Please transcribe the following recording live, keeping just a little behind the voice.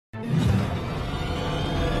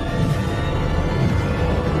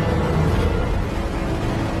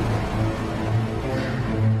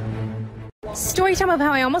Story time of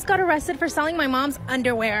how I almost got arrested for selling my mom's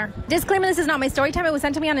underwear. Disclaimer, this is not my story time. It was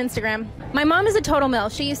sent to me on Instagram. My mom is a total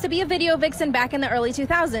MILF. She used to be a video vixen back in the early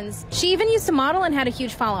 2000s. She even used to model and had a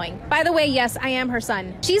huge following. By the way, yes, I am her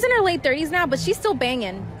son. She's in her late 30s now, but she's still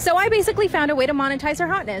banging. So I basically found a way to monetize her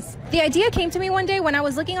hotness. The idea came to me one day when I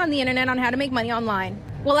was looking on the internet on how to make money online.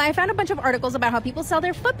 Well, I found a bunch of articles about how people sell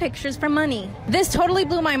their foot pictures for money. This totally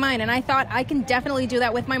blew my mind, and I thought I can definitely do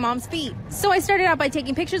that with my mom's feet. So I started out by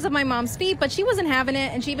taking pictures of my mom's feet, but she wasn't having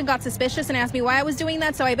it, and she even got suspicious and asked me why I was doing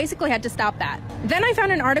that, so I basically had to stop that. Then I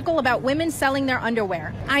found an article about women selling their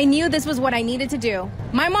underwear. I knew this was what I needed to do.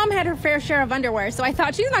 My mom had her fair share of underwear, so I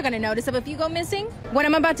thought she's not gonna notice if you go missing. What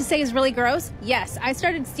I'm about to say is really gross. Yes, I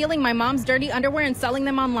started stealing my mom's dirty underwear and selling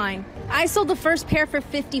them online. I sold the first pair for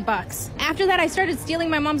 50 bucks. After that, I started stealing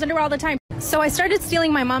my mom's underwear all the time. So I started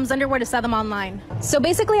stealing my mom's underwear to sell them online. So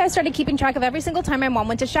basically, I started keeping track of every single time my mom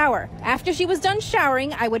went to shower. After she was done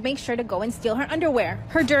showering, I would make sure to go and steal her underwear,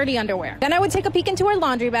 her dirty underwear. Then I would take a peek into her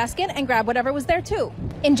laundry basket and grab whatever was there too.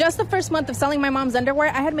 In just the first month of selling my mom's underwear,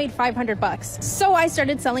 I had made 500 bucks. So I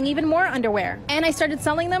started selling even more underwear. And I started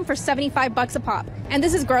selling them for 75 bucks a pop. And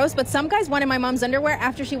this is gross, but some guys wanted my mom's underwear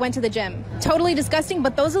after she went to the gym. Totally disgusting,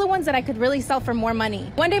 but those are the ones that I could really sell for more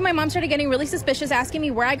money. One day my mom started getting really suspicious, asking me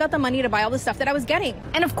where I got the money to buy all the stuff that I was getting.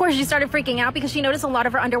 And of course she started freaking out because she noticed a lot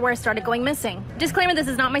of her underwear started going missing. Disclaimer, this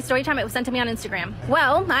is not my story time. It was sent to me on Instagram.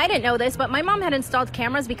 Well, I didn't know this, but my mom had installed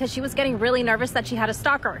cameras because she was getting really nervous that she had a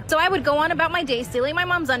stalker. So I would go on about my day stealing my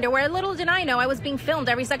mom's underwear. Little did I know I was being filmed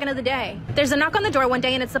every second of the day. There's a knock on the door one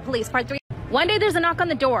day and it's the police. Part 3. One day there's a knock on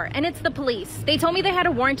the door, and it's the police. They told me they had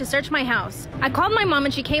a warrant to search my house. I called my mom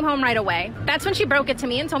and she came home right away. That's when she broke it to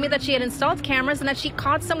me and told me that she had installed cameras and that she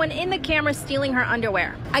caught someone in the camera stealing her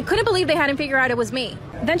underwear. I couldn't believe they hadn't figured out it was me.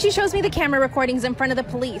 Then she shows me the camera recordings in front of the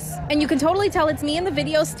police. And you can totally tell it's me in the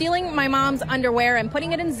video stealing my mom's underwear and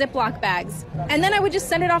putting it in Ziploc bags. And then I would just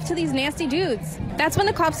send it off to these nasty dudes. That's when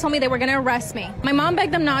the cops told me they were gonna arrest me. My mom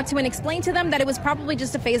begged them not to and explained to them that it was probably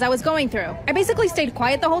just a phase I was going through. I basically stayed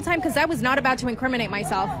quiet the whole time because I was not about to incriminate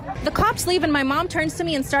myself. The cops leave and my mom turns to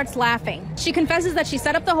me and starts laughing. She confesses that she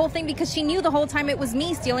set up the whole thing because she knew the whole time it was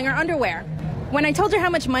me stealing her underwear. When I told her how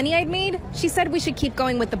much money I'd made, she said we should keep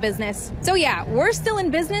going with the business. So yeah, we're still in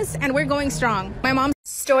business and we're going strong. My mom's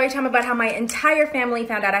story time about how my entire family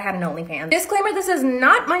found out I had an OnlyFans. Disclaimer, this is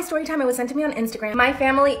not my story time. It was sent to me on Instagram. My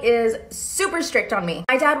family is super strict on me.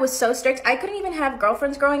 My dad was so strict. I couldn't even have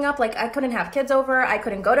girlfriends growing up. Like, I couldn't have kids over. I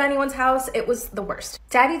couldn't go to anyone's house. It was the worst.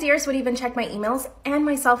 Daddy dearest would even check my emails and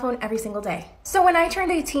my cell phone every single day. So when I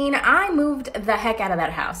turned 18, I moved the heck out of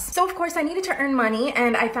that house. So of course I needed to earn money,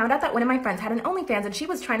 and I found out that one of my friends had an OnlyFans and she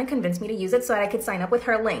was trying to convince me to use it so that I could sign up with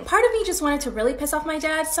her link. Part of me just wanted to really piss off my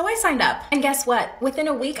dad, so I signed up. And guess what? Within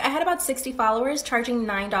a week, I had about 60 followers charging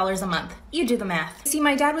 $9 a month. You do the math. See,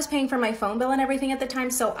 my dad was paying for my phone bill and everything at the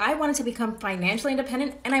time, so I wanted to become financially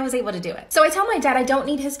independent, and I was able to do it. So I tell my dad I don't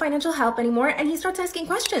need his financial help anymore, and he starts asking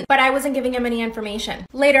questions. But I wasn't giving him any information.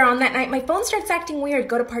 Later on that night, my phone starts acting weird.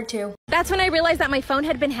 Go to part 2. That's when I realized that my phone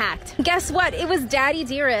had been hacked. Guess what? It was Daddy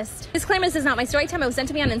Dearest. Disclaimer, this is not my story time. It was sent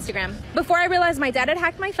to me on Instagram. Before I realized my dad had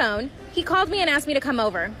hacked my phone, he called me and asked me to come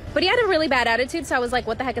over. But he had a really bad attitude, so I was like,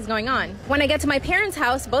 what the heck is going on? When I get to my parents'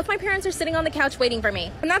 house, both my parents are sitting on the couch waiting for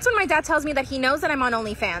me. And that's when my dad tells me that he knows that I'm on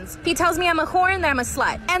OnlyFans. He tells me I'm a whore and that I'm a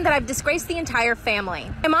slut, and that I've disgraced the entire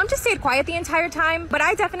family. My mom just stayed quiet the entire time, but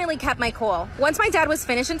I definitely kept my cool. Once my dad was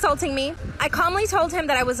finished insulting me, I calmly told him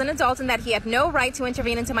that I was an adult and that he had no right to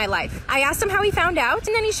intervene into my life. I asked him how he found out,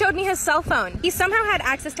 and then he showed me his cell phone. He somehow had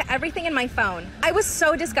access to everything in my phone. I was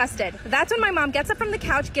so disgusted. That's when my mom gets up from the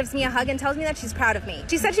couch, gives me a hug, and tells me that she's proud of me.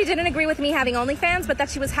 She said she didn't agree with me having OnlyFans, but that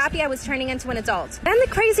she was happy I was turning into an adult. Then the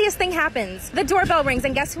craziest thing happens. The doorbell rings,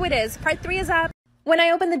 and guess who it is? Part 3 is up. When I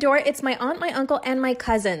open the door, it's my aunt, my uncle, and my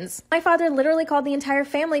cousins. My father literally called the entire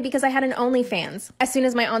family because I had an OnlyFans. As soon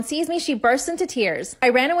as my aunt sees me, she bursts into tears. I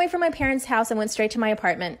ran away from my parents' house and went straight to my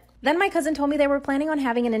apartment. Then my cousin told me they were planning on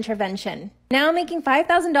having an intervention. Now I'm making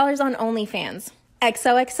 $5,000 on OnlyFans.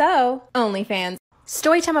 XOXO, OnlyFans.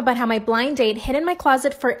 Story time about how my blind date hid in my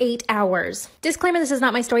closet for 8 hours. Disclaimer, this is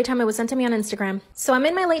not my story time. It was sent to me on Instagram. So I'm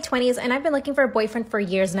in my late 20s and I've been looking for a boyfriend for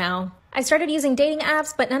years now. I started using dating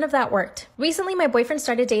apps, but none of that worked. Recently, my boyfriend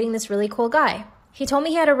started dating this really cool guy. He told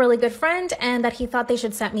me he had a really good friend and that he thought they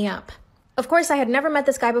should set me up. Of course, I had never met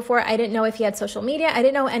this guy before. I didn't know if he had social media. I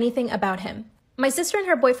didn't know anything about him. My sister and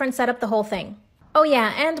her boyfriend set up the whole thing. Oh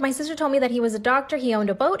yeah, and my sister told me that he was a doctor, he owned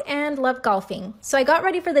a boat, and loved golfing. So I got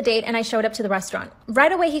ready for the date and I showed up to the restaurant.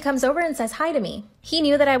 Right away he comes over and says hi to me. He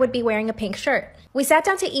knew that I would be wearing a pink shirt. We sat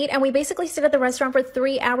down to eat and we basically stood at the restaurant for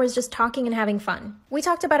 3 hours just talking and having fun. We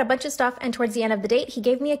talked about a bunch of stuff, and towards the end of the date, he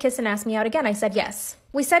gave me a kiss and asked me out again. I said yes.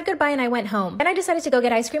 We said goodbye and I went home. Then I decided to go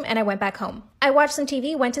get ice cream and I went back home. I watched some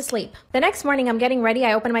TV, went to sleep. The next morning I'm getting ready,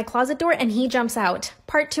 I open my closet door and he jumps out.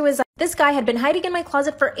 Part 2 is this guy had been hiding in my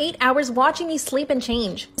closet for 8 hours watching me sleep and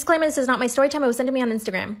change. Disclaimer, this is not my story time, it was sent to me on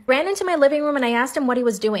Instagram. Ran into my living room and I asked him what he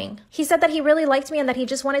was doing. He said that he really liked me and that he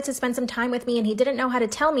just wanted to spend some time with me and he didn't know how to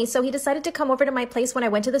tell me, so he decided to come over to my place when I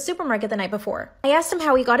went to the supermarket the night before. I asked him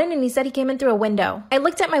how he got in and he said he came in through a window. I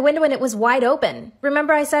looked at my window and it was wide open.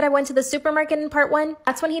 Remember I said I went to the supermarket in part 1?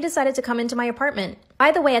 That's when he decided to come into my apartment.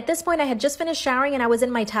 By the way, at this point I had just finished showering and I was in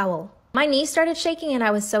my towel. My knees started shaking and I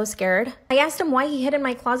was so scared. I asked him why he hid in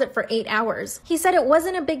my closet for 8 hours. He said it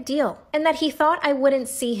wasn't a big deal and that he thought I wouldn't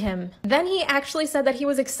see him. Then he actually said that he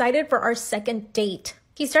was excited for our second date.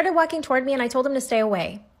 He started walking toward me and I told him to stay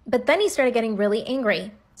away. But then he started getting really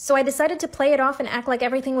angry. So I decided to play it off and act like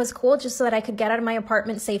everything was cool just so that I could get out of my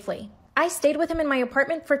apartment safely. I stayed with him in my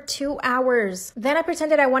apartment for 2 hours. Then I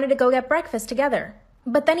pretended I wanted to go get breakfast together.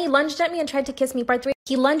 But then he lunged at me and tried to kiss me. Part 3.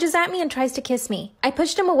 He lunges at me and tries to kiss me. I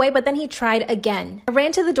pushed him away, but then he tried again. I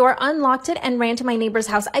ran to the door, unlocked it, and ran to my neighbor's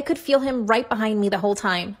house. I could feel him right behind me the whole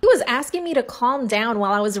time. He was asking me to calm down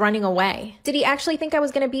while I was running away. Did he actually think I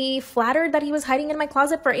was going to be flattered that he was hiding in my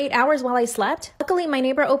closet for 8 hours while I slept? Luckily, my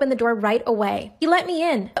neighbor opened the door right away. He let me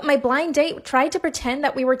in, but my blind date tried to pretend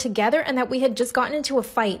that we were together and that we had just gotten into a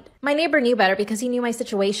fight. My neighbor knew better because he knew my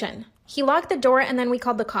situation. He locked the door and then we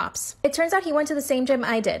called the cops. It turns out he went to the same gym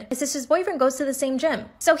I did. My sister's boyfriend goes to the same gym.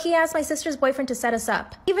 So he asked my sister's boyfriend to set us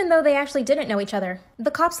up, even though they actually didn't know each other.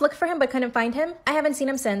 The cops looked for him but couldn't find him. I haven't seen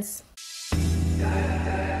him since. You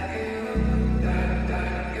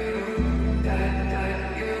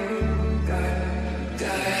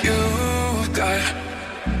got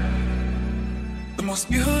the most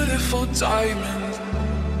beautiful diamond.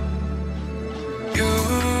 You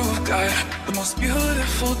got the most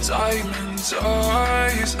beautiful diamond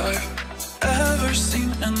eyes I've ever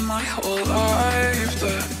seen in my whole life.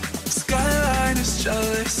 The skyline is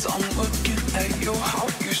jealous, I'm looking at you, how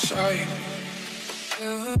you shine.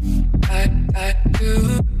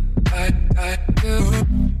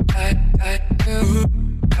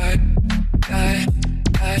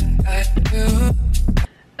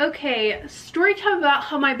 Okay, story time about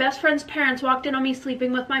how my best friend's parents walked in on me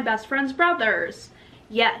sleeping with my best friend's brothers.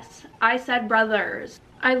 Yes, I said brothers.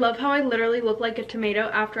 I love how I literally look like a tomato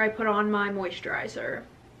after I put on my moisturizer.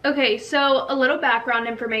 Okay, so a little background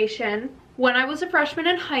information. When I was a freshman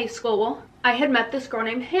in high school, I had met this girl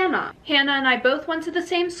named Hannah. Hannah and I both went to the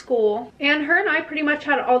same school, and her and I pretty much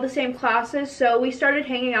had all the same classes, so we started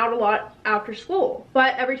hanging out a lot after school.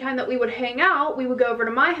 But every time that we would hang out, we would go over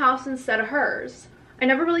to my house instead of hers. I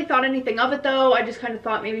never really thought anything of it though. I just kind of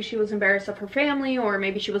thought maybe she was embarrassed of her family, or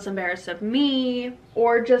maybe she was embarrassed of me,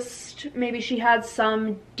 or just maybe she had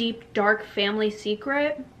some deep, dark family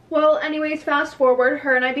secret. Well, anyways, fast forward,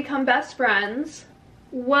 her and I become best friends.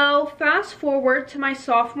 Well, fast forward to my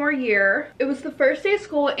sophomore year. It was the first day of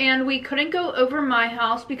school and we couldn't go over my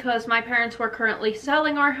house because my parents were currently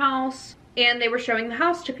selling our house and they were showing the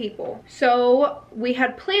house to people. So we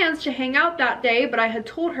had plans to hang out that day, but I had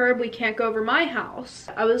told her we can't go over my house.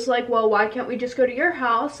 I was like, well, why can't we just go to your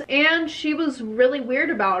house? And she was really weird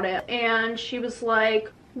about it. And she was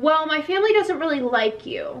like, well, my family doesn't really like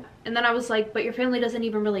you. And then I was like, but your family doesn't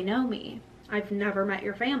even really know me. I've never met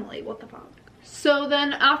your family, what the fuck? So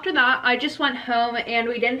then after that, I just went home and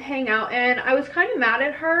we didn't hang out, and I was kind of mad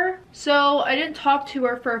at her. So I didn't talk to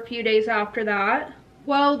her for a few days after that.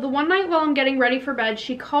 Well, the one night while I'm getting ready for bed,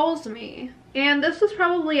 she calls me. And this was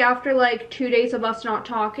probably after like 2 days of us not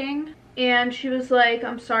talking. And she was like,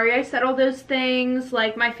 I'm sorry I said all those things.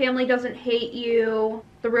 Like, my family doesn't hate you.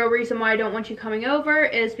 The real reason why I don't want you coming over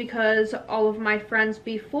is because all of my friends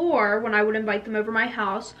before, when I would invite them over my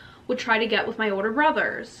house, would try to get with my older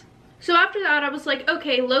brothers. So after that, I was like,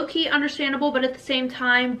 okay, low-key understandable, but at the same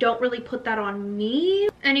time, don't really put that on me.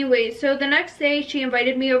 Anyway, so the next day, she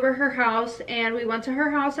invited me over her house, and we went to her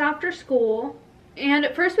house after school. And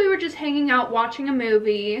at first, we were just hanging out watching a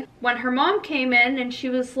movie when her mom came in, and she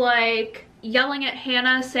was like yelling at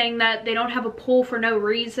Hannah, saying that they don't have a pool for no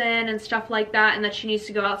reason and stuff like that, and that she needs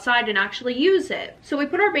to go outside and actually use it. So we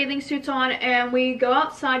put our bathing suits on, and we go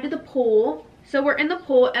outside to the pool. So we're in the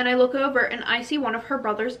pool and I look over and I see one of her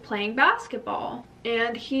brothers playing basketball.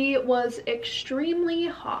 And he was extremely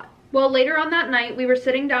hot. Well, later on that night, we were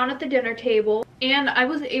sitting down at the dinner table and I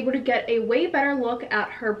was able to get a way better look at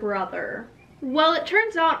her brother. Well, it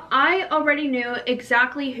turns out I already knew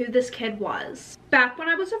exactly who this kid was. Back when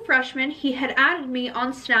I was a freshman, he had added me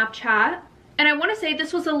on Snapchat, and I want to say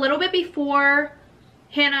this was a little bit before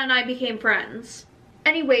Hannah and I became friends.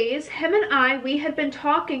 Anyways, him and we had been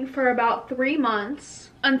talking for about 3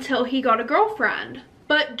 months until he got a girlfriend.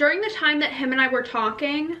 But during the time that him and I were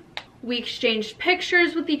talking, we exchanged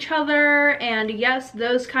pictures with each other, and yes,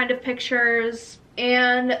 those kind of pictures.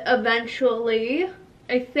 And eventually,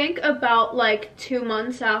 I think about like 2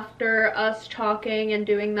 months after us talking and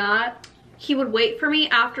doing that, he would wait for me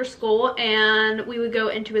after school and we would go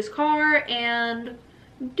into his car and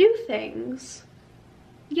do things.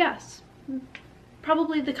 Yes,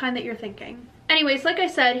 probably the kind that you're thinking. Anyways, like I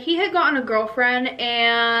said, he had gotten a girlfriend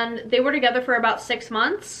and they were together for about 6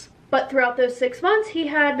 months. But throughout those 6 months, he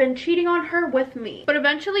had been cheating on her with me. But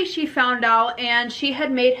eventually she found out and she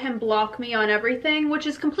had made him block me on everything, which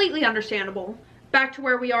is completely understandable. Back to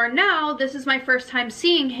where we are now, this is my first time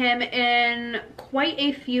seeing him in quite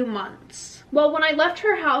a few months. Well, when I left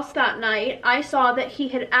her house that night, I saw that he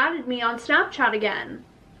had added me on Snapchat again.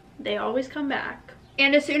 They always come back.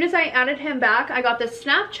 And as soon as I added him back, I got this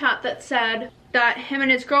Snapchat that said that him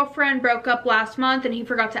and his girlfriend broke up last month and he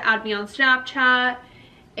forgot to add me on Snapchat.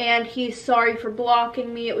 And he's sorry for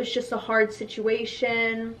blocking me. It was just a hard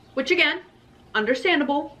situation. Which again,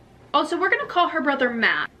 understandable. Also, we're gonna call her brother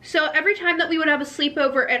Matt. So every time that we would have a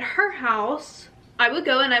sleepover at her house, I would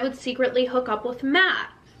go and I would secretly hook up with Matt.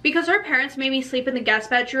 Because our parents made me sleep in the guest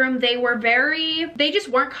bedroom, they just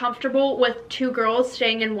weren't comfortable with 2 girls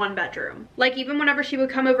staying in 1 bedroom. Like, even whenever she would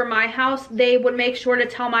come over my house, they would make sure to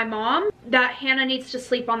tell my mom that Hannah needs to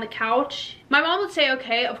sleep on the couch. My mom would say,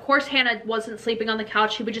 okay, of course Hannah wasn't sleeping on the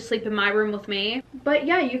couch, she would just sleep in my room with me. But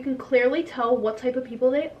yeah, you can clearly tell what type of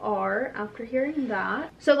people they are after hearing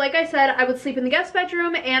that. So like I said, I would sleep in the guest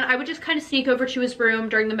bedroom and I would just kind of sneak over to his room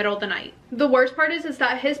during the middle of the night. The worst part is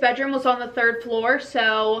that his bedroom was on the 3rd floor,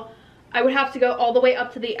 so I would have to go all the way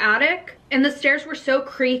up to the attic. And the stairs were so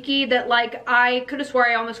creaky that like I could have swore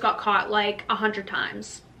I almost got caught like 100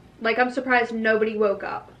 times. Like, I'm surprised nobody woke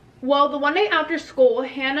up. Well, the one day after school,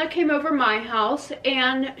 Hannah came over my house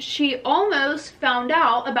and she almost found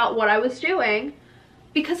out about what I was doing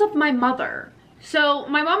because of my mother. So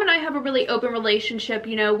my mom and I have a really open relationship,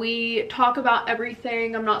 you know, we talk about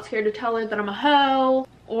everything. I'm not scared to tell her that I'm a hoe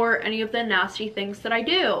or any of the nasty things that I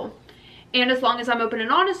do. And as long as I'm open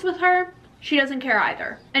and honest with her, she doesn't care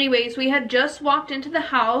either. Anyways, we had just walked into the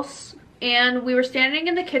house and we were standing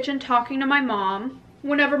in the kitchen talking to my mom.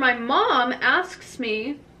 Whenever my mom asks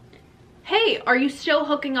me, hey, are you still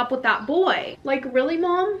hooking up with that boy? Like, really,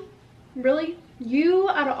 Mom? Really? You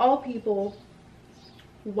out of all people?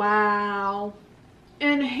 Wow.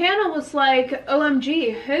 And Hannah was like,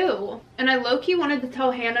 OMG, who? And I low-key wanted to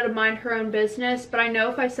tell Hannah to mind her own business, but I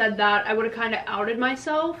know if I said that, I would have kind of outed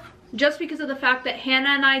myself. Just because of the fact that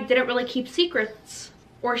Hannah and I didn't really keep secrets.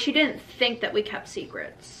 Or she didn't think that we kept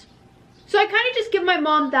secrets. So I kind of just give my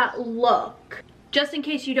mom that look. Just in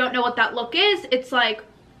case you don't know what that look is, it's like,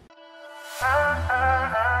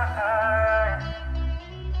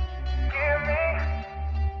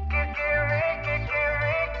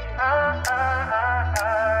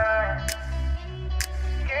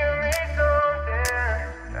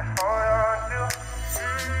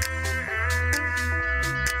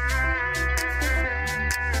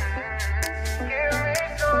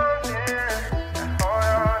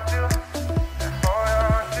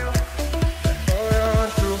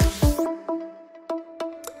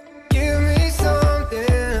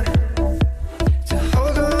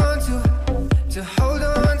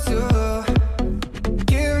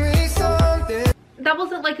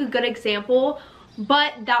 like a good example,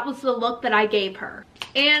 but that was the look that I gave her.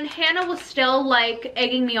 And Hannah was still like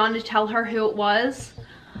egging me on to tell her who it was,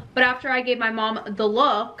 but after I gave my mom the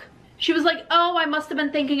look, she was like, oh, I must have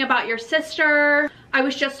been thinking about your sister. I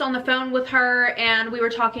was just on the phone with her and we were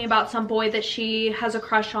talking about some boy that she has a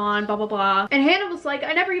crush on, blah blah blah. And Hannah was like,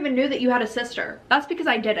 I never even knew that you had a sister. That's because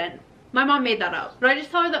I didn't. My mom made that up. But I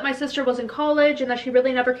just told her that my sister was in college and that she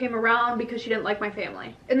really never came around because she didn't like my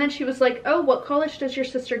family. And then she was like, oh, what college does your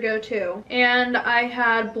sister go to? And I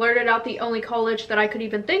had blurted out the only college that I could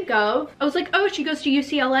even think of. I was like, oh, she goes to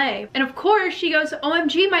UCLA. And of course she goes,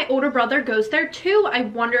 OMG, my older brother goes there too. I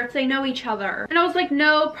wonder if they know each other. And I was like,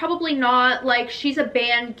 no, probably not. Like, she's a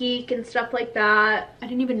band geek and stuff like that. I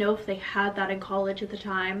didn't even know if they had that in college at the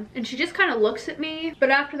time. And she just kind of looks at me. But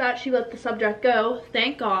after that, she let the subject go.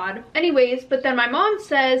 Thank God. Anyways, but then my mom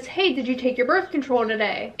says, hey, did you take your birth control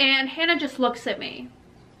today? And Hannah just looks at me.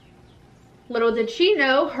 Little did she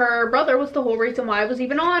know her brother was the whole reason why I was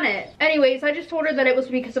even on it. Anyways, I just told her that it was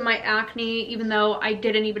because of my acne, even though I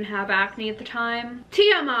didn't even have acne at the time.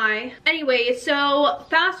 TMI. Anyway, so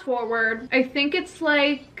fast forward, I think it's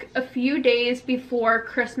like a few days before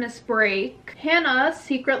Christmas break, Hannah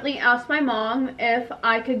secretly asked my mom if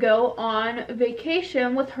I could go on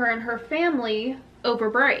vacation with her and her family over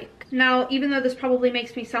break. Now, even though this probably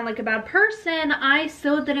makes me sound like a bad person, I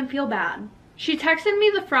still didn't feel bad. She texted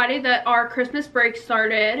me the Friday that our Christmas break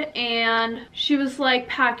started, and she was like,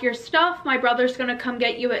 pack your stuff, my brother's gonna come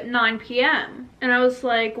get you at 9 p.m. And I was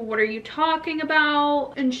like, what are you talking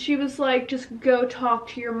about? And she was like, just go talk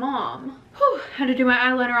to your mom. Whew, had to do my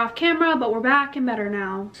eyeliner off camera, but we're back and better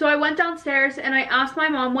now. So I went downstairs and I asked my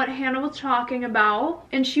mom what Hannah was talking about.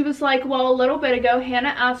 And she was like, well, a little bit ago,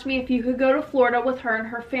 Hannah asked me if you could go to Florida with her and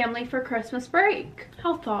her family for Christmas break.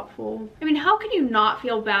 How thoughtful. I mean, how can you not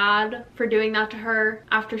feel bad for doing that to her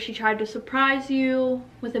after she tried to surprise you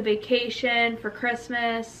with a vacation for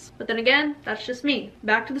Christmas? But then again, that's just me.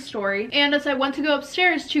 Back to the story. And as I went to go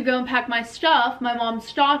upstairs to go and pack my stuff, my mom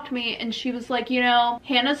stopped me and she was like, you know,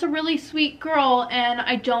 Hannah's a really sweet girl and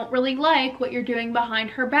I don't really like what you're doing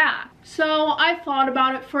behind her back. So I thought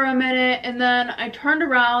about it for a minute and then I turned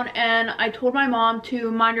around and I told my mom to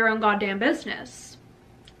mind her own goddamn business.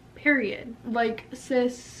 Period. Like,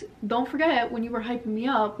 sis, don't forget when you were hyping me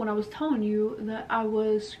up when I was telling you that I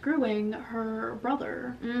was screwing her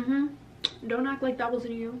brother. Don't act like that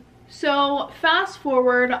wasn't you. So fast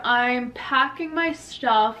forward, I'm packing my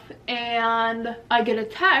stuff and I get a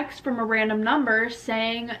text from a random number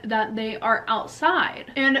saying that they are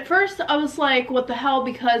outside. And at first I was like, what the hell,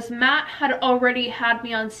 because Matt had already had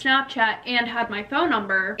me on Snapchat and had my phone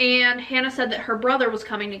number, and Hannah said that her brother was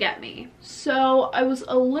coming to get me. So I was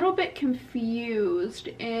a little bit confused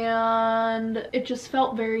and it just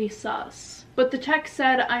felt very sus. But the text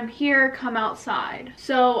said, I'm here, come outside.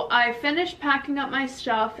 So I finished packing up my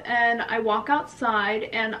stuff and I walk outside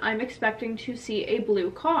and I'm expecting to see a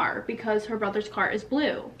blue car because her brother's car is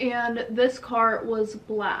blue. And this car was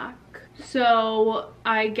black. So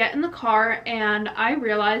I get in the car and I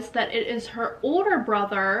realize that it is her older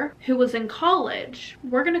brother who was in college.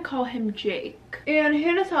 We're gonna call him Jake. And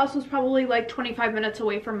Hannah's house was probably like 25 minutes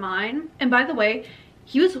away from mine. And by the way,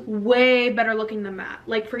 he was way better looking than Matt.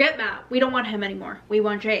 Like, forget Matt. We don't want him anymore. We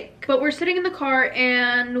want Jake. But we're sitting in the car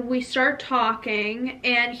and we start talking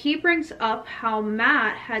and he brings up how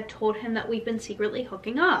Matt had told him that we've been secretly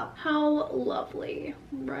hooking up. How lovely,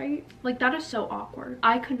 right? Like, that is so awkward.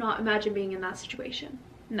 I could not imagine being in that situation.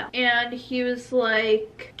 No. And he was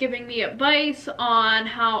like giving me advice on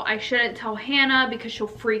how I shouldn't tell Hannah because she'll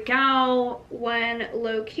freak out, when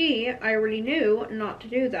low-key I already knew not to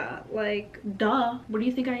do that. Like, duh. What do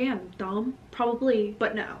you think I am? Dumb? Probably,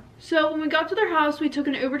 but no. So when we got to their house, we took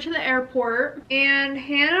an Uber to the airport and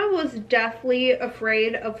Hannah was deathly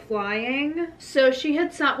afraid of flying. So she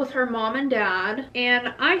had sat with her mom and dad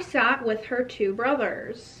and I sat with her two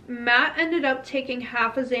brothers. Matt ended up taking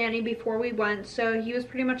half a Xanny before we went, so he was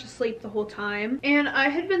pretty much asleep the whole time. And I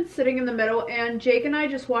had been sitting in the middle and Jake and I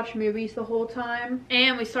just watched movies the whole time.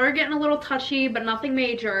 And we started getting a little touchy, but nothing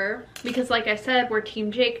major because like I said, we're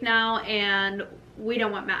Team Jake now and we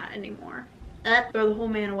don't want Matt anymore. Throw the whole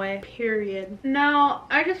man away, period. Now,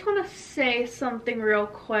 I just want to say something real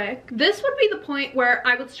quick. This would be the point where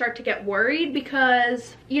I would start to get worried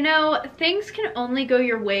because, you know, things can only go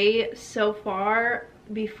your way so far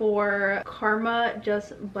before karma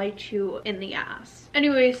just bites you in the ass.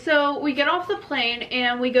 Anyway, so we get off the plane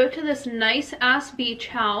and we go to this nice ass beach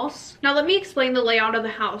house. Now let me explain the layout of the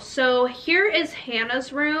house. So here is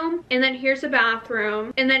Hannah's room, and then here's a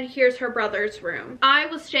bathroom, and then here's her brother's room. I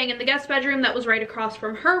was staying in the guest bedroom that was right across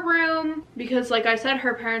from her room because, like I said,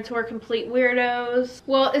 her parents were complete weirdos.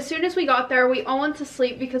 Well, as soon as we got there, we all went to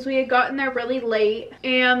sleep because we had gotten there really late.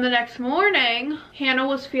 And the next morning, Hannah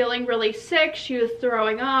was feeling really sick. She was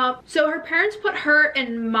throwing up. So her parents put her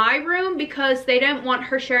in my room because they didn't want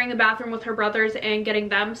her sharing the bathroom with her brothers and getting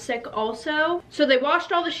them sick also. So they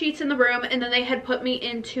washed all the sheets in the room and then they had put me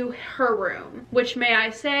into her room, which, may I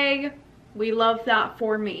say, we love that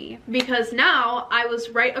for me because now I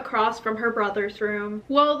was right across from her brother's room.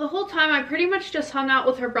 Well, the whole time I pretty much just hung out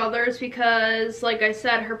with her brothers because, like I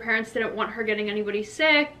said, her parents didn't want her getting anybody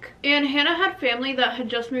sick. And Hannah had family that had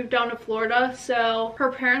just moved down to Florida, so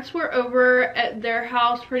her parents were over at their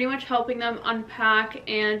house pretty much helping them unpack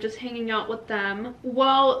and just hanging out with them.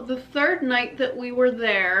 Well, the third night that we were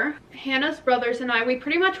there, Hannah's brothers and I, we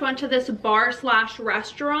pretty much went to this bar slash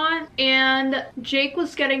restaurant, and Jake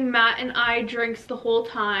was getting Matt and I drinks the whole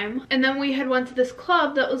time. And then we had went to this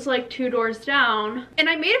club that was like 2 doors down. And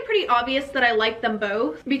I made it pretty obvious that I liked them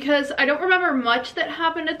both because I don't remember much that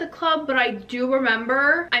happened at the club, but I do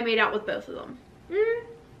remember I made out with both of them.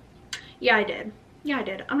 Yeah, I did. Yeah, I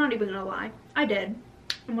did. I'm not even gonna lie. I did.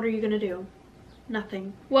 And what are you gonna do?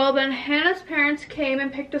 Nothing. Well, then Hannah's parents came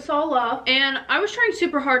and picked us all up, and I was trying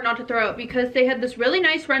super hard not to throw up because they had this really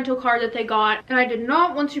nice rental car that they got, and I did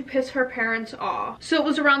not want to piss her parents off. So it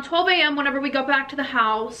was around 12 a.m. whenever we got back to the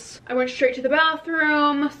house. I went straight to the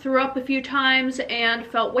bathroom, threw up a few times, and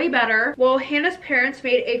felt way better. Well, Hannah's parents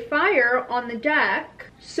made a fire on the deck.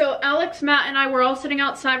 So Alex, Matt, and I were all sitting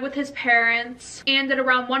outside with his parents, and at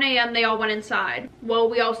around 1 a.m. they all went inside.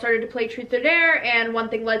 Well, we all started to play truth or dare, and one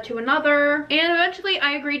thing led to another, and eventually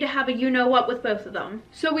I agreed to have a you-know-what with both of them.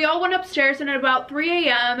 So we all went upstairs, and at about 3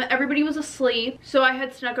 a.m. everybody was asleep, so I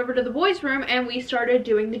had snuck over to the boys' room, and we started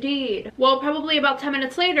doing the deed. Well, probably about 10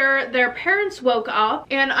 minutes later, their parents woke up,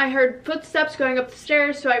 and I heard footsteps going up the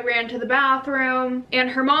stairs, so I ran to the bathroom,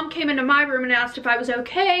 and her mom came into my room and asked if I was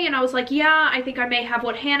okay, and I was like, yeah, I think I may have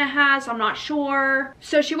what Hannah has, I'm not sure.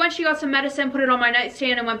 So she got some medicine, put it on my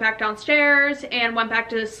nightstand, and went back downstairs and went back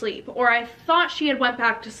to sleep. Or I thought she had went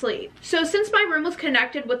back to sleep. So since my room was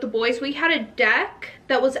connected with the boys, we had a deck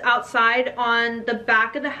that was outside on the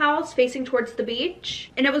back of the house facing towards the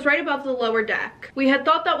beach, and it was right above the lower deck. We had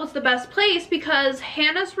thought that was the best place because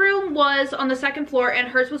Hannah's room was on the 2nd floor and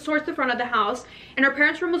hers was towards the front of the house, and her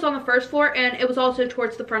parents' room was on the 1st floor and it was also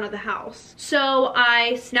towards the front of the house. So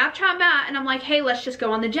I Snapchat Matt and I'm like, hey, let's just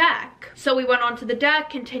go on the deck. So we went onto the deck,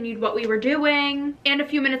 continued what we were doing, and a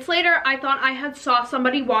few minutes later I thought I had saw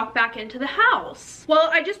somebody walk back into the house. Well,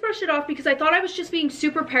 I just brushed it off because I thought I was just being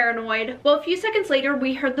super paranoid. Well, a few seconds later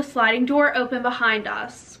we heard the sliding door open behind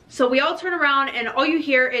us. So we all turn around and all you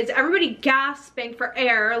hear is everybody gasping for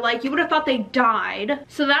air, like you would have thought they died.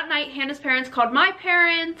 So that night Hannah's parents called my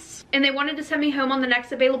parents and they wanted to send me home on the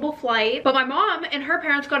next available flight, but my mom and her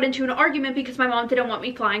parents got into an argument because my mom didn't want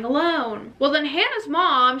me flying alone. Well, then Hannah's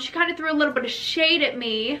mom, she kind of threw a little bit of shade at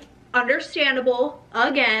me. Understandable.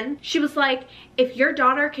 Again, she was like, if your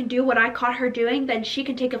daughter can do what I caught her doing, then she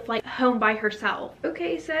can take a flight home by herself.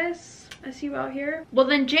 Okay, sis, I see you out here. Well,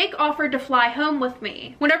 then Jake offered to fly home with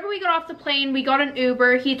me. Whenever we got off the plane, we got an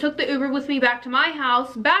Uber. He took the Uber with me back to my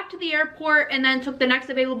house, back to the airport, and then took the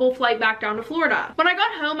next available flight back down to Florida. When I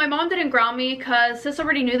got home, my mom didn't ground me because sis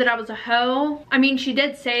already knew that I was a hoe. I mean, she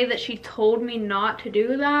did say that she told me not to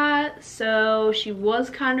do that, so she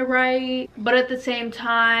was kind of right. But at the same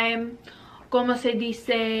time, como se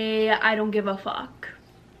dice, I don't give a fuck.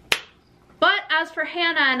 But as for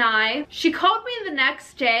Hannah and I, she called me the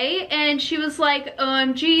next day and she was like,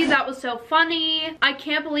 OMG, that was so funny. I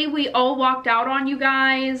can't believe we all walked out on you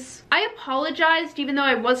guys. I apologized even though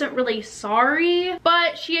I wasn't really sorry,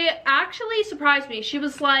 but she actually surprised me. She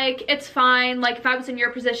was like, it's fine. Like if I was in your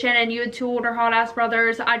position and you had 2 older hot ass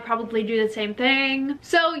brothers, I'd probably do the same thing.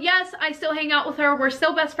 So yes, I still hang out with her. We're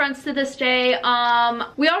still best friends to this day.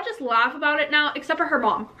 We all just laugh about it now, except for her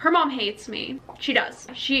mom. Her mom hates me. She does.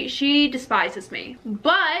 She despises me.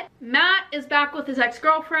 But Matt is back with his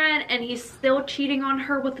ex-girlfriend and he's still cheating on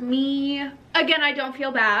her with me. Again, I don't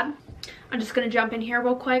feel bad. I'm just gonna jump in here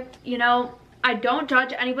real quick. You know, I don't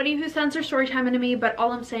judge anybody who sends their story time into me, but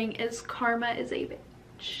all I'm saying is karma is a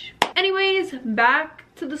bitch. Anyways, back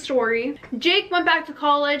to the story. Jake went back to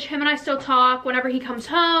college. Him and I still talk whenever he comes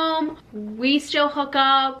home. We still hook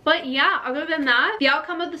up. But yeah, other than that, the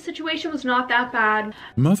outcome of the situation was not that bad.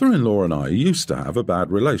 Mother-in-law and I used to have a bad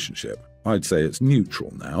relationship. I'd say it's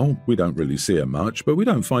neutral now. We don't really see her much, but we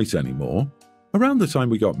don't fight anymore. Around the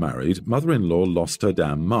time we got married, mother-in-law lost her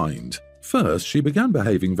damn mind. First, she began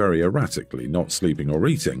behaving very erratically, not sleeping or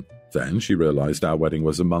eating. Then she realized our wedding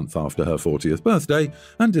was a month after her 40th birthday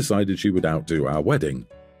and decided she would outdo our wedding.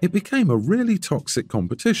 It became a really toxic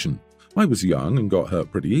competition. I was young and got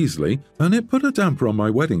hurt pretty easily, and it put a damper on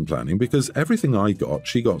my wedding planning because everything I got,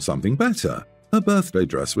 she got something better. Her birthday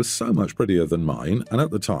dress was so much prettier than mine, and at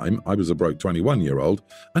the time, I was a broke 21-year-old,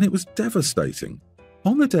 and it was devastating.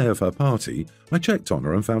 On the day of her party, I checked on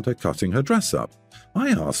her and found her cutting her dress up. I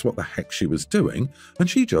asked what the heck she was doing, and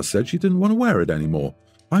she just said she didn't want to wear it anymore.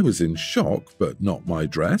 I was in shock, but not my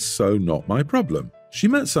dress, so not my problem. She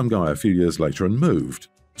met some guy a few years later and moved.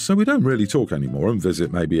 So we don't really talk anymore and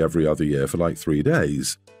visit maybe every other year for like 3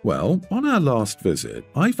 days. Well, on our last visit,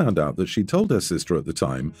 I found out that she told her sister at the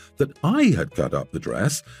time that I had cut up the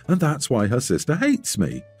dress, and that's why her sister hates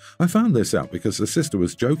me. I found this out because her sister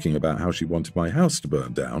was joking about how she wanted my house to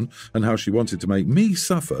burn down and how she wanted to make me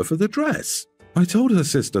suffer for the dress. I told her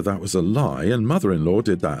sister that was a lie and mother-in-law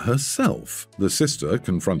did that herself. The sister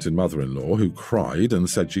confronted mother-in-law, who cried and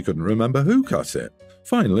said she couldn't remember who cut it.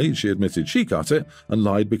 Finally, she admitted she cut it and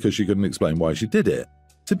lied because she couldn't explain why she did it.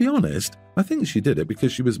 To be honest, I think she did it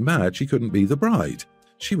because she was mad she couldn't be the bride.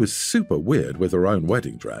 She was super weird with her own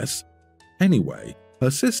wedding dress. Anyway,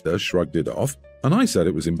 her sister shrugged it off, and I said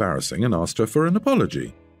it was embarrassing and asked her for an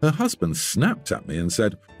apology. Her husband snapped at me and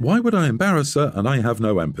said, "Why would I embarrass her and I have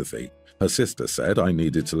no empathy?" Her sister said I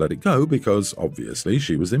needed to let it go because, obviously,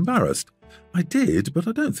 she was embarrassed. I did, but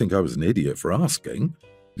I don't think I was an idiot for asking.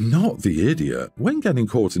 Not the idiot. When getting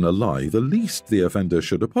caught in a lie, the least the offender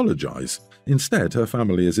should apologize. Instead, her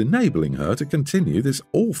family is enabling her to continue this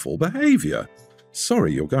awful behavior.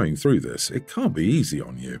 Sorry you're going through this. It can't be easy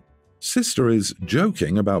on you. Sister is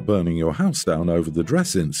joking about burning your house down over the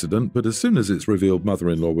dress incident, but as soon as it's revealed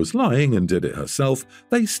mother-in-law was lying and did it herself,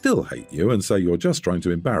 they still hate you and say you're just trying to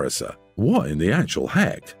embarrass her. What in the actual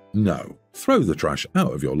heck? No. Throw the trash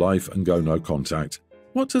out of your life and go no contact.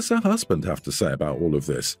 What does her husband have to say about all of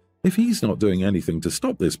this? If he's not doing anything to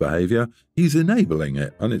stop this behavior, he's enabling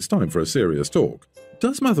it, and it's time for a serious talk.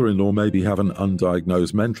 Does mother-in-law maybe have an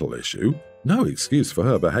undiagnosed mental issue? No excuse for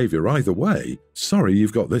her behavior either way. Sorry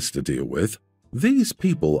you've got this to deal with. These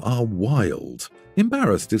people are wild.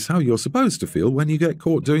 Embarrassed is how you're supposed to feel when you get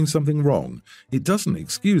caught doing something wrong. It doesn't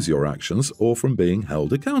excuse your actions or from being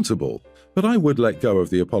held accountable. But I would let go of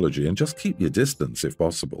the apology and just keep your distance if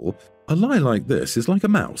possible. A lie like this is like a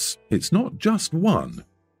mouse. It's not just one.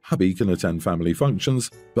 Hubby can attend family functions,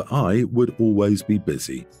 but I would always be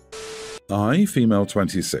busy. I, female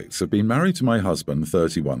 26, have been married to my husband,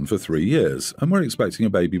 31, for 3 years, and we're expecting a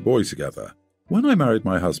baby boy together. When I married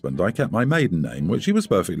my husband, I kept my maiden name, which he was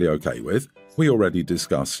perfectly okay with. We already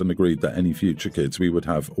discussed and agreed that any future kids we would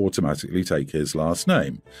have automatically take his last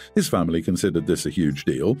name. His family considered this a huge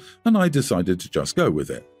deal, and I decided to just go with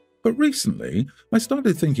it. But recently, I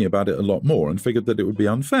started thinking about it a lot more and figured that it would be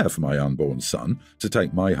unfair for my unborn son to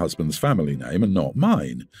take my husband's family name and not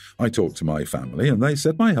mine. I talked to my family and they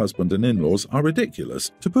said my husband and in-laws are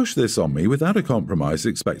ridiculous to push this on me without a compromise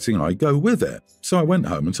expecting I go with it. So I went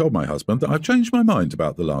home and told my husband that I've changed my mind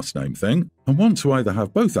about the last name thing and want to either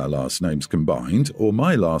have both our last names combined or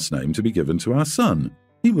my last name to be given to our son.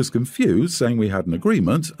 He was confused, saying we had an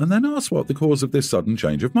agreement, and then asked what the cause of this sudden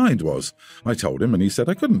change of mind was. I told him and he said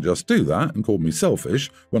I couldn't just do that and called me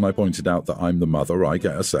selfish when I pointed out that I'm the mother I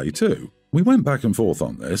get a say too. We went back and forth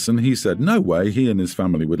on this and he said no way he and his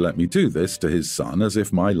family would let me do this to his son as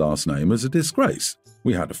if my last name is a disgrace.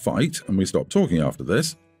 We had a fight and we stopped talking after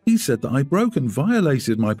this. He said that I broke and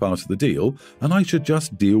violated my part of the deal and I should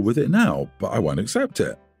just deal with it now, but I won't accept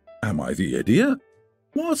it. Am I the idiot?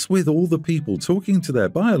 What's with all the people talking to their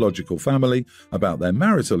biological family about their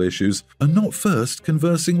marital issues and not first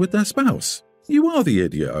conversing with their spouse? You are the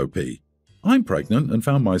idiot, OP. I'm pregnant and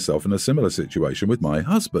found myself in a similar situation with my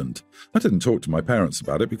husband. I didn't talk to my parents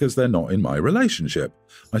about it because they're not in my relationship.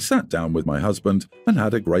 I sat down with my husband and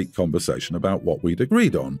had a great conversation about what we'd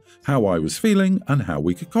agreed on, how I was feeling, and how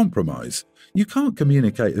we could compromise. You can't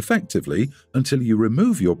communicate effectively until you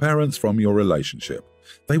remove your parents from your relationship.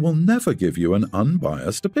 They will never give you an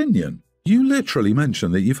unbiased opinion. You literally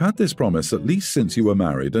mentioned that you've had this promise at least since you were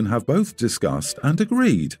married and have both discussed and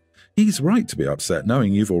agreed. He's right to be upset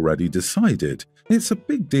knowing you've already decided. It's a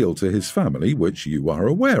big deal to his family, which you are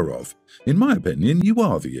aware of. In my opinion, you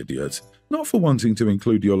are the idiot. Not for wanting to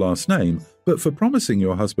include your last name, but for promising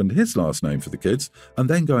your husband his last name for the kids and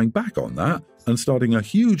then going back on that and starting a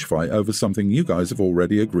huge fight over something you guys have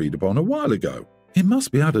already agreed upon a while ago. It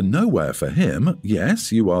must be out of nowhere for him.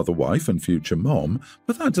 Yes, you are the wife and future mom,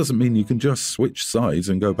 but that doesn't mean you can just switch sides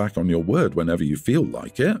and go back on your word whenever you feel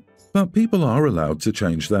like it. But people are allowed to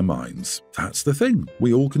change their minds. That's the thing.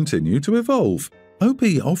 We all continue to evolve. OP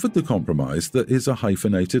offered the compromise that is a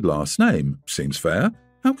hyphenated last name. Seems fair.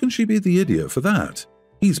 How can she be the idiot for that?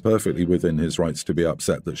 He's perfectly within his rights to be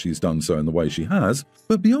upset that she's done so in the way she has,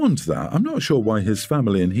 but beyond that, I'm not sure why his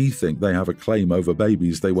family and he think they have a claim over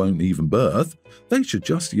babies they won't even birth. They should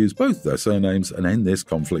just use both their surnames and end this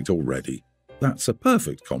conflict already. That's a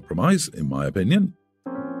perfect compromise, in my opinion.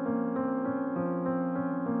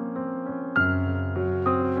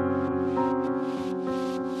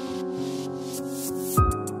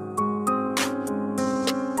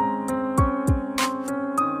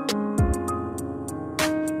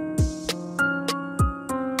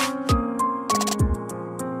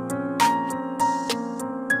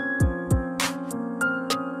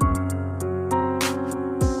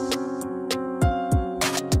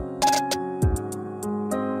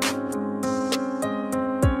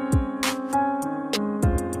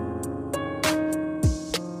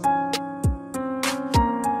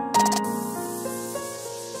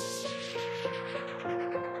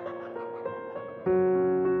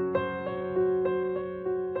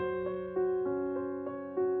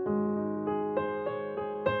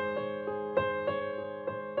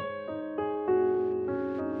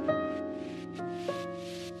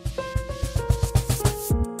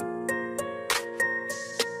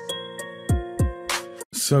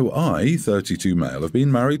 So I, 32 male, have been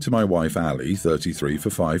married to my wife Ali, 33, for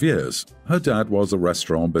 5 years. Her dad was a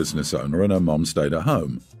restaurant business owner and her mom stayed at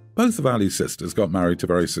home. Both of Ali's sisters got married to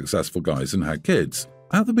very successful guys and had kids.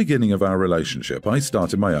 At the beginning of our relationship, I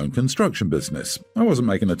started my own construction business. I wasn't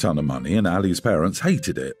making a ton of money and Ali's parents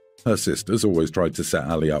hated it. Her sisters always tried to set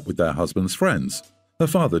Ali up with their husband's friends. Her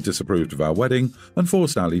father disapproved of our wedding and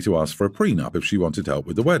forced Ali to ask for a prenup if she wanted help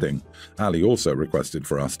with the wedding. Ali also requested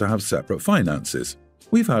for us to have separate finances.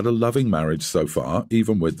 We've had a loving marriage so far,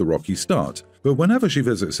 even with the rocky start, but whenever she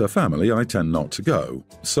visits her family, I tend not to go.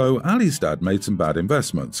 So Ali's dad made some bad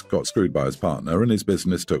investments, got screwed by his partner, and his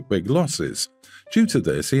business took big losses. Due to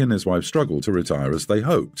this, he and his wife struggled to retire as they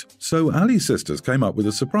hoped. So Ali's sisters came up with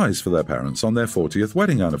a surprise for their parents on their 40th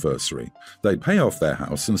wedding anniversary. They'd pay off their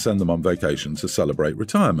house and send them on vacation to celebrate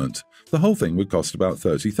retirement. The whole thing would cost about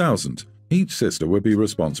 $30,000. Each sister would be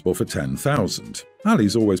responsible for $10,000.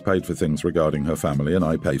 Ali's always paid for things regarding her family and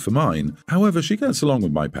I pay for mine. However, she gets along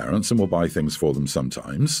with my parents and will buy things for them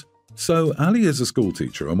sometimes. So Ali is a school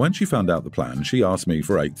teacher, and when she found out the plan, she asked me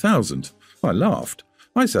for $8,000. I laughed.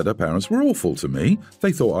 I said her parents were awful to me.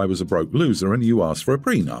 They thought I was a broke loser and you asked for a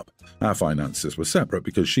prenup. Our finances were separate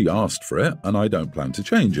because she asked for it and I don't plan to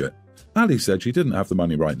change it. Ali said she didn't have the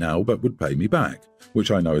money right now but would pay me back,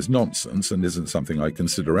 which I know is nonsense and isn't something I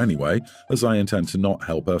consider anyway, as I intend to not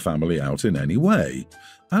help her family out in any way.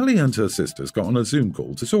 Ali and her sisters got on a Zoom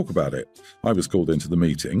call to talk about it. I was called into the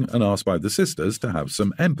meeting and asked by the sisters to have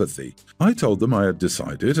some empathy. I told them I had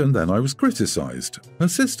decided and then I was criticized. Her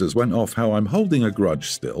sisters went off how I'm holding a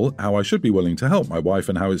grudge still, how I should be willing to help my wife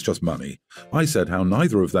and how it's just money. I said how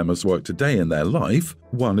neither of them has worked a day in their life.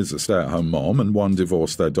 One is a stay-at-home mom and one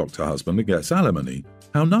divorced their doctor husband and gets alimony.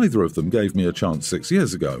 How neither of them gave me a chance 6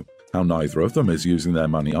 years ago. How neither of them is using their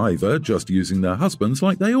money either, just using their husbands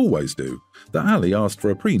like they always do. That Ali asked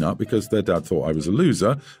for a prenup because their dad thought I was a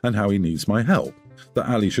loser and how he needs my help. That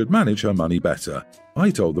Ali should manage her money better. I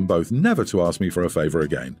told them both never to ask me for a favor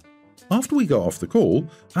again. After we got off the call,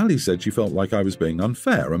 Ali said she felt like I was being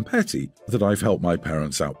unfair and petty, that I've helped my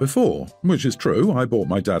parents out before. Which is true, I bought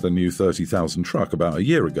my dad a new $30,000 truck about a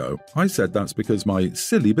year ago. I said that's because my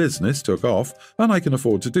silly business took off and I can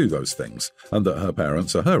afford to do those things, and that her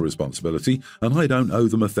parents are her responsibility and I don't owe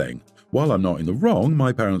them a thing. While I'm not in the wrong,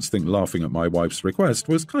 my parents think laughing at my wife's request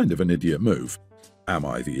was kind of an idiot move. Am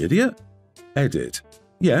I the idiot? Edit.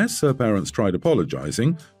 Yes, her parents tried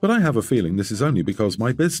apologizing, but I have a feeling this is only because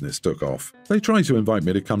my business took off. They try to invite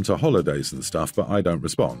me to come to holidays and stuff, but I don't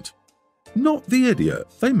respond. Not the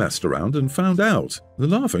idiot. They messed around and found out. The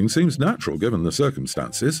laughing seems natural given the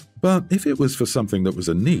circumstances, but if it was for something that was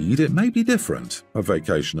a need, it may be different. A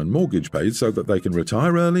vacation and mortgage paid so that they can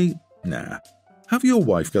retire early? Nah. Have your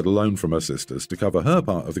wife get a loan from her sisters to cover her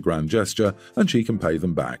part of the grand gesture and she can pay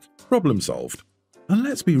them back. Problem solved. And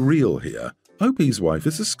let's be real here. OP's wife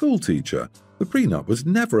is a school teacher. The prenup was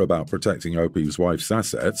never about protecting OP's wife's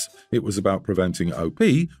assets. It was about preventing OP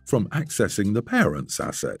from accessing the parents'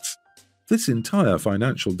 assets. This entire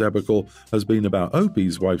financial debacle has been about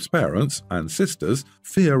OP's wife's parents and sisters'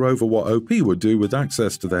 fear over what OP would do with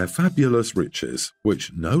access to their fabulous riches,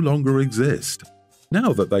 which no longer exist.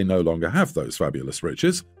 Now that they no longer have those fabulous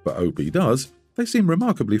riches, but OP does, they seem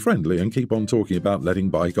remarkably friendly and keep on talking about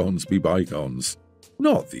letting bygones be bygones.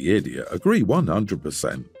 Not the idiot, agree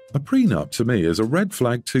 100%. A prenup to me is a red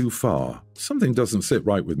flag too far. Something doesn't sit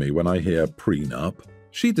right with me when I hear prenup.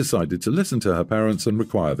 She decided to listen to her parents and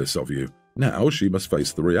require this of you. Now she must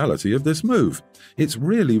face the reality of this move. It's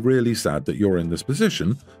really, really sad that you're in this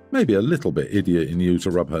position. Maybe a little bit idiot in you to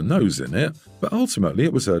rub her nose in it, but ultimately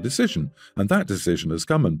it was her decision, and that decision has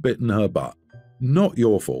come and bitten her butt. Not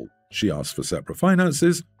your fault. She asked for separate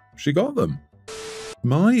finances. She got them.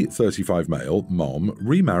 My 35 male mom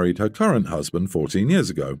remarried her current husband 14 years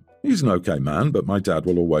ago. He's an okay man, but my dad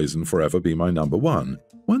will always and forever be my number one.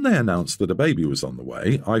 When they announced that a baby was on the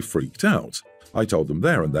way, I freaked out. I told them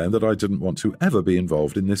there and then that I didn't want to ever be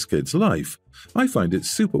involved in this kid's life. I find it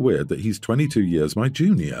super weird that he's 22 years my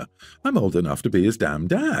junior. I'm old enough to be his damn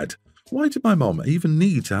dad. Why did my mom even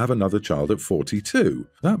need to have another child at 42?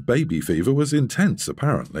 That baby fever was intense,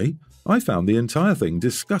 apparently. I found the entire thing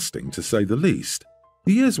disgusting, to say the least.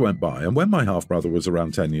 The years went by, and when my half-brother was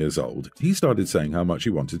around 10 years old, he started saying how much he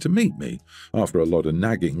wanted to meet me. After a lot of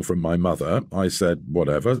nagging from my mother, I said,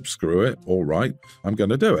 whatever, screw it, all right, I'm going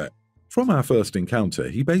to do it. From our first encounter,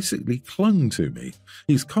 he basically clung to me.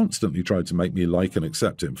 He's constantly tried to make me like and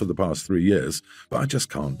accept him for the past 3 years, but I just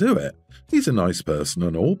can't do it. He's a nice person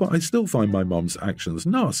and all, but I still find my mom's actions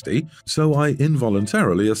nasty, so I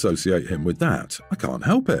involuntarily associate him with that. I can't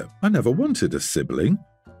help it. I never wanted a sibling.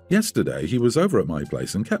 Yesterday, he was over at my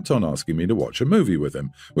place and kept on asking me to watch a movie with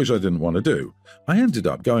him, which I didn't want to do. I ended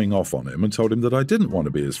up going off on him and told him that I didn't want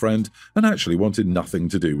to be his friend and actually wanted nothing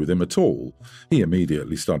to do with him at all. He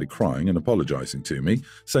immediately started crying and apologizing to me,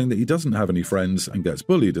 saying that he doesn't have any friends and gets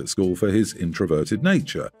bullied at school for his introverted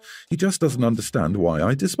nature. He just doesn't understand why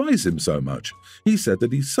I despise him so much. He said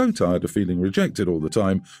that he's so tired of feeling rejected all the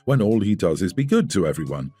time when all he does is be good to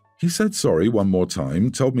everyone. He said sorry one more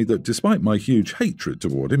time, told me that despite my huge hatred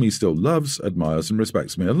toward him, he still loves, admires and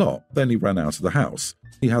respects me a lot. Then he ran out of the house.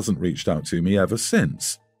 He hasn't reached out to me ever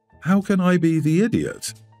since. How can I be the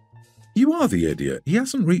idiot? You are the idiot. He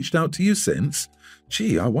hasn't reached out to you since?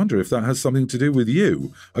 Gee, I wonder if that has something to do with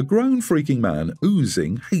you, a grown freaking man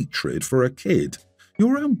oozing hatred for a kid.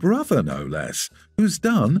 Your own brother, no less, who's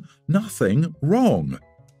done nothing wrong.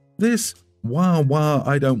 This wah,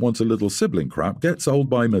 I don't want a little sibling crap gets old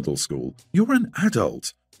by middle school. You're an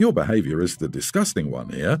adult. Your behavior is the disgusting one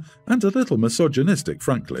here, and a little misogynistic,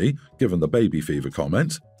 frankly, given the baby fever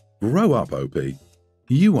comment. Grow up, OP.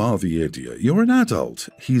 You are the idiot. You're an adult.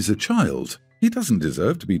 He's a child. He doesn't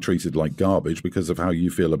deserve to be treated like garbage because of how you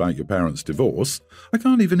feel about your parents' divorce. I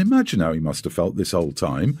can't even imagine how he must have felt this whole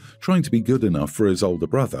time, trying to be good enough for his older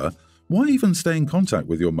brother. Why even stay in contact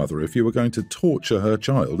with your mother if you were going to torture her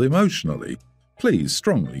child emotionally? Please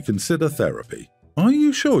strongly consider therapy. Are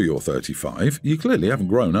you sure you're 35? You clearly haven't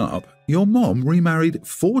grown up. Your mom remarried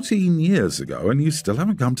 14 years ago and you still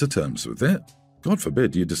haven't come to terms with it. God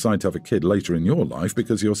forbid you decide to have a kid later in your life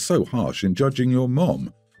because you're so harsh in judging your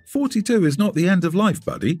mom. 42 is not the end of life,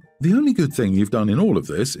 buddy. The only good thing you've done in all of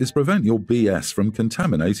this is prevent your BS from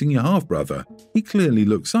contaminating your half-brother. He clearly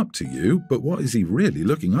looks up to you, but what is he really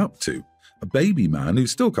looking up to? A baby man who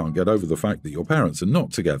still can't get over the fact that your parents are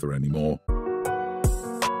not together anymore.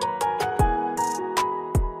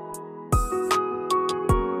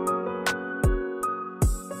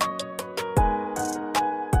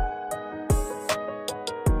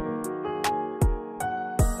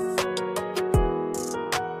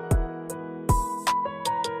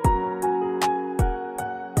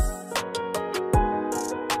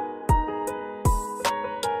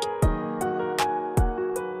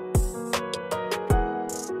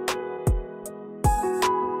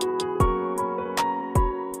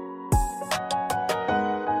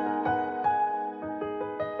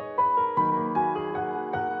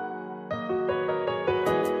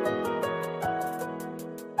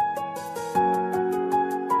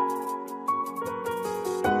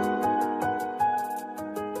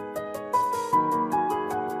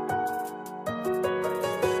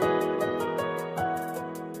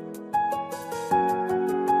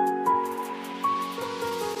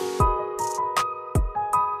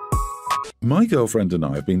 My girlfriend and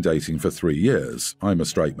I have been dating for 3 years. I'm a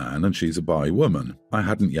straight man and she's a bi woman. I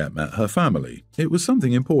hadn't yet met her family. It was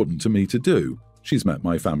something important to me to do. She's met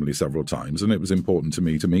my family several times and it was important to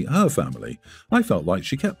me to meet her family. I felt like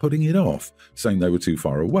she kept putting it off, saying they were too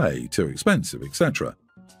far away, too expensive, etc.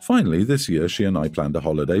 Finally, this year she and I planned a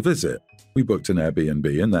holiday visit. We booked an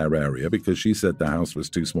Airbnb in their area because she said the house was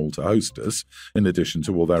too small to host us, in addition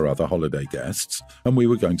to all their other holiday guests, and we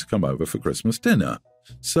were going to come over for Christmas dinner.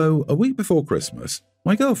 So, a week before Christmas,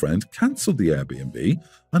 my girlfriend cancelled the Airbnb,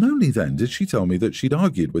 and only then did she tell me that she'd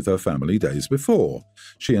argued with her family days before.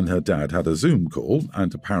 She and her dad had a Zoom call,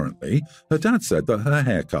 and apparently, her dad said that her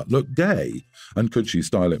haircut looked gay, and could she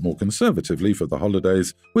style it more conservatively for the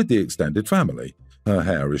holidays with the extended family. Her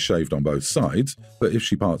hair is shaved on both sides, but if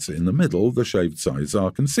she parts it in the middle, the shaved sides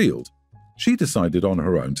are concealed. She decided on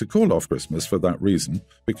her own to call off Christmas for that reason,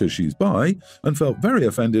 because she's bi, and felt very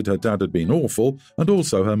offended her dad had been awful, and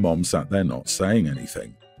also her mom sat there not saying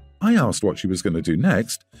anything. I asked what she was going to do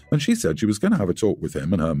next, and she said she was going to have a talk with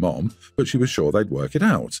him and her mom, but she was sure they'd work it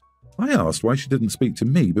out. I asked why she didn't speak to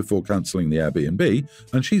me before cancelling the Airbnb,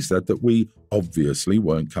 and she said that we obviously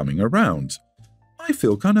weren't coming around. I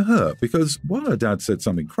feel kinda hurt because while her dad said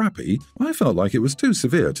something crappy, I felt like it was too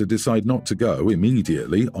severe to decide not to go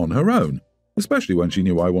immediately on her own, especially when she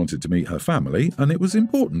knew I wanted to meet her family and it was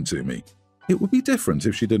important to me. It would be different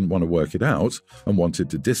if she didn't want to work it out and wanted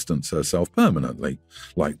to distance herself permanently.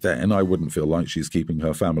 Like then, I wouldn't feel like she's keeping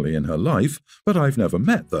her family in her life, but I've never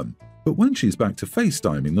met them. But when she's back to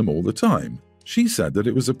FaceTiming them all the time, she said that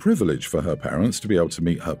it was a privilege for her parents to be able to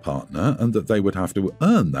meet her partner and that they would have to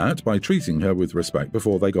earn that by treating her with respect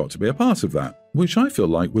before they got to be a part of that, which I feel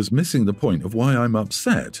like was missing the point of why I'm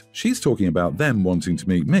upset. She's talking about them wanting to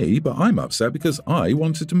meet me, but I'm upset because I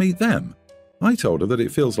wanted to meet them. I told her that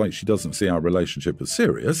it feels like she doesn't see our relationship as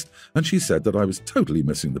serious, and she said that I was totally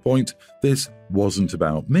missing the point. This wasn't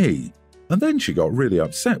about me. And then she got really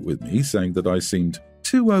upset with me, saying that I seemed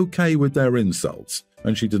too okay with their insults.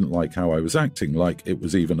 and she didn't like how I was acting like it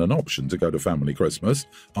was even an option to go to family Christmas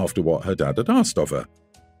after what her dad had asked of her.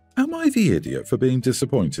 Am I the idiot for being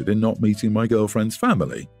disappointed in not meeting my girlfriend's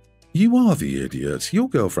family? You are the idiot. Your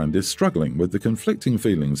girlfriend is struggling with the conflicting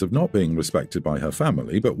feelings of not being respected by her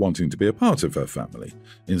family but wanting to be a part of her family.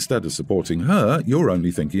 Instead of supporting her, you're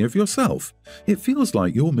only thinking of yourself. It feels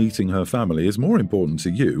like your meeting her family is more important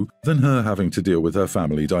to you than her having to deal with her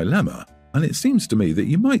family dilemma. And it seems to me that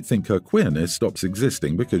you might think her queerness stops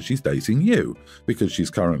existing because she's dating you. Because she's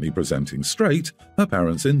currently presenting straight, her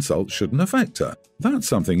parents' insults shouldn't affect her. That's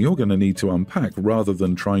something you're going to need to unpack rather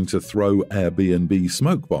than trying to throw Airbnb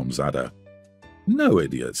smoke bombs at her. No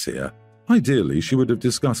idiots here. Ideally, she would have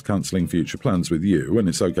discussed cancelling future plans with you, and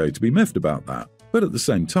it's okay to be miffed about that. But at the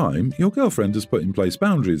same time, your girlfriend has put in place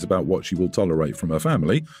boundaries about what she will tolerate from her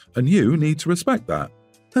family, and you need to respect that.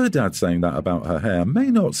 Her dad saying that about her hair may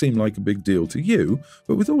not seem like a big deal to you,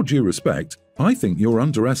 but with all due respect, I think you're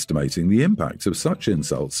underestimating the impact of such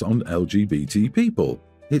insults on LGBT people.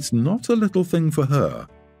 It's not a little thing for her.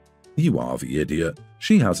 You are the idiot.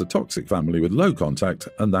 She has a toxic family with low contact,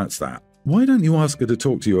 and that's that. Why don't you ask her to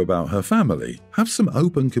talk to you about her family? Have some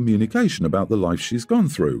open communication about the life she's gone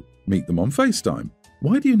through. Meet them on FaceTime.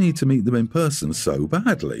 Why do you need to meet them in person so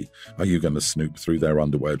badly? Are you going to snoop through their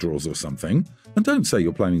underwear drawers or something? And don't say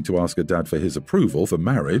you're planning to ask her dad for his approval for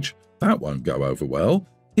marriage. That won't go over well.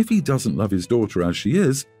 If he doesn't love his daughter as she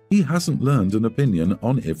is, he hasn't learned an opinion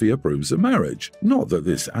on if he approves of marriage. Not that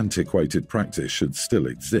this antiquated practice should still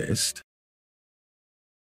exist.